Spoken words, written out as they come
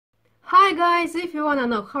Hi guys, if you wanna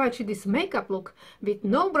know how I achieve this makeup look with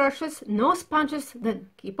no brushes, no sponges, then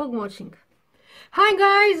keep on watching. Hi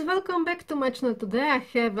guys, welcome back to my channel. Today I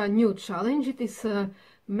have a new challenge. It is a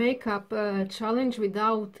makeup challenge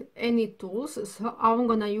without any tools, so I'm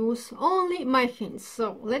gonna use only my hands.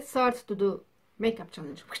 So let's start to do makeup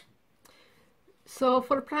challenge. So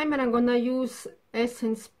for primer I'm gonna use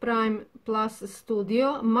Essence Prime Plus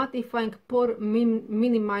Studio mattifying pore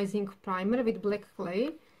minimizing primer with black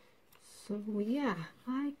clay. So yeah,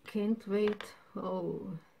 I can't wait.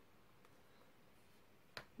 Oh,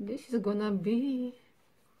 this is gonna be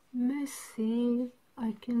messy,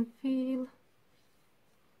 I can feel.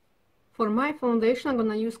 For my foundation I'm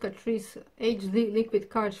gonna use Catrice HD Liquid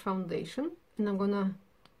Coverage Foundation, and I'm gonna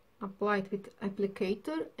apply it with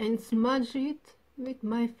applicator and smudge it with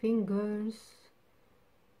my fingers.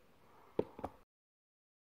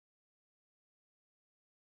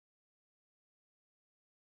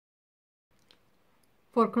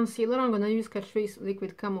 For concealer, I'm gonna use Catrice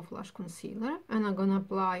Liquid Camouflage Concealer, and I'm gonna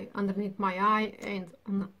apply underneath my eye and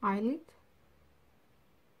on the eyelid.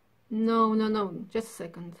 No, just a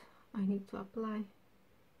second. I need to apply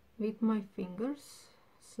with my fingers.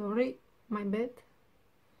 Sorry, my bad.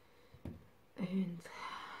 And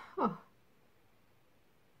oh.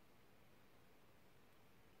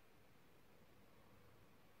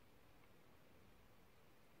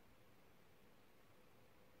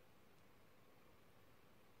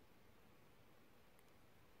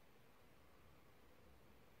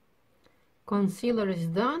 Concealer is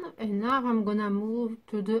done, and now I'm gonna move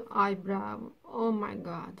to the eyebrow. Oh my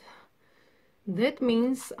god. That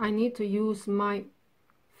means I need to use my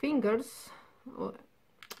fingers.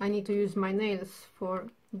 I need to use my nails for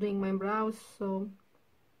doing my brows, so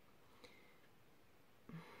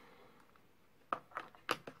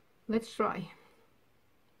let's try.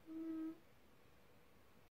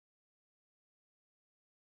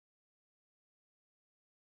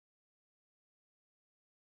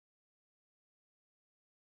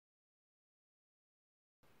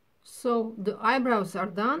 So the eyebrows are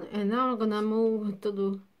done, and now I'm gonna move to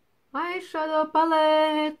the eyeshadow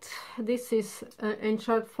palette. This is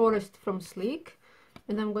Enchanted Forest from Sleek,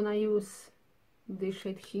 and I'm gonna use this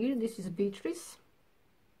shade here. This is Beatrice.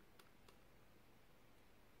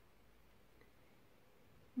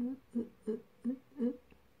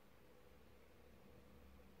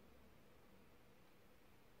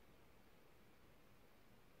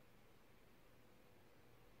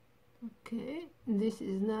 Okay, this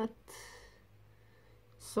is not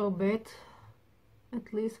so bad,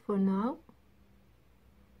 at least for now.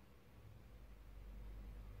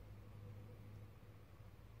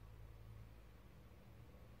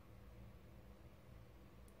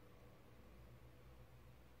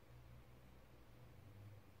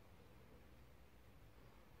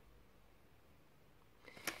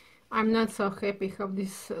 I'm not so happy of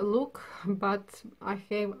this look, but I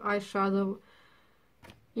have eyeshadow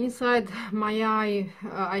inside my eye.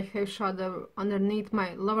 I have shadow underneath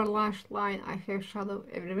my lower lash line. I have shadow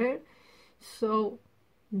everywhere. So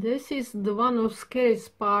this is the one of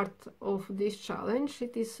scariest part of this challenge.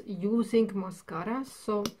 It is using mascara.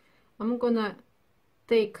 So I'm gonna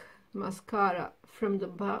take mascara from the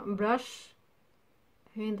brush,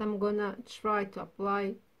 and I'm gonna try to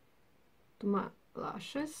apply to my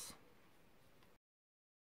lashes.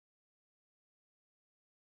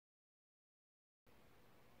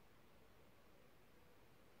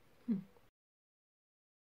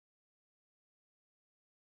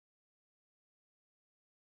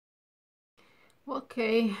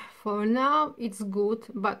 Okay, for now it's good,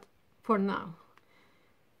 but for now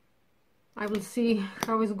I will see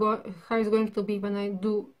how it's going to be when I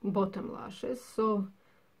do bottom lashes. So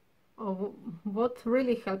what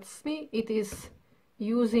really helps me, it is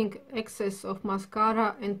using excess of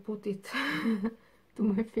mascara and put it to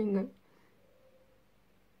my finger.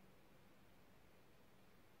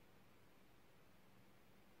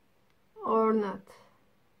 Or not.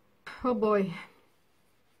 Oh boy,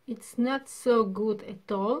 it's not so good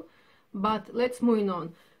at all, but let's move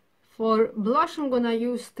on. For blush I'm gonna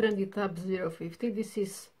use Trendy Tab 050. This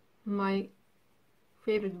is my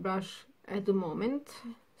favorite brush at the moment,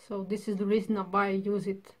 so this is the reason why I use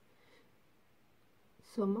it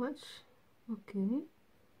so much. Okay.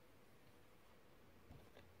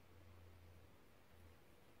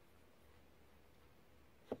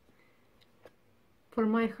 For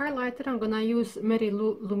my highlighter I'm gonna use Mary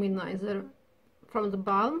Louminizer from the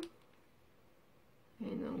Bal,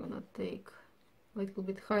 and I'm gonna take a little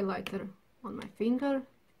bit highlighter on my finger.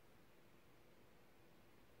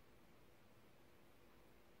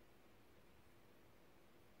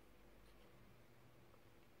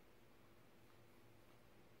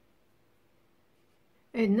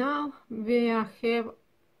 And now we have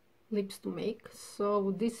lips to make.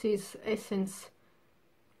 So this is Essence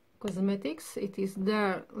Cosmetics. It is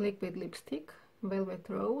their liquid lipstick, Velvet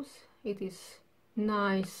Rose. It is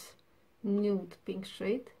nice nude pink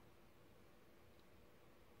shade.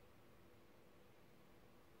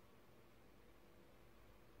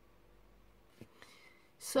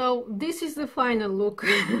 So this is the final look.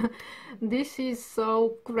 This is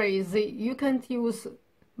so crazy. You can't use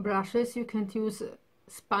brushes, you can't use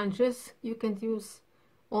sponges, you can't use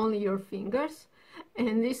only your fingers,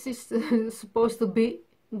 and this is supposed to be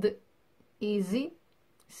the easy,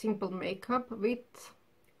 simple makeup with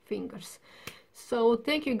fingers. So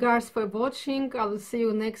thank you guys for watching. I will see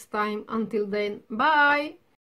you next time. Until then, bye.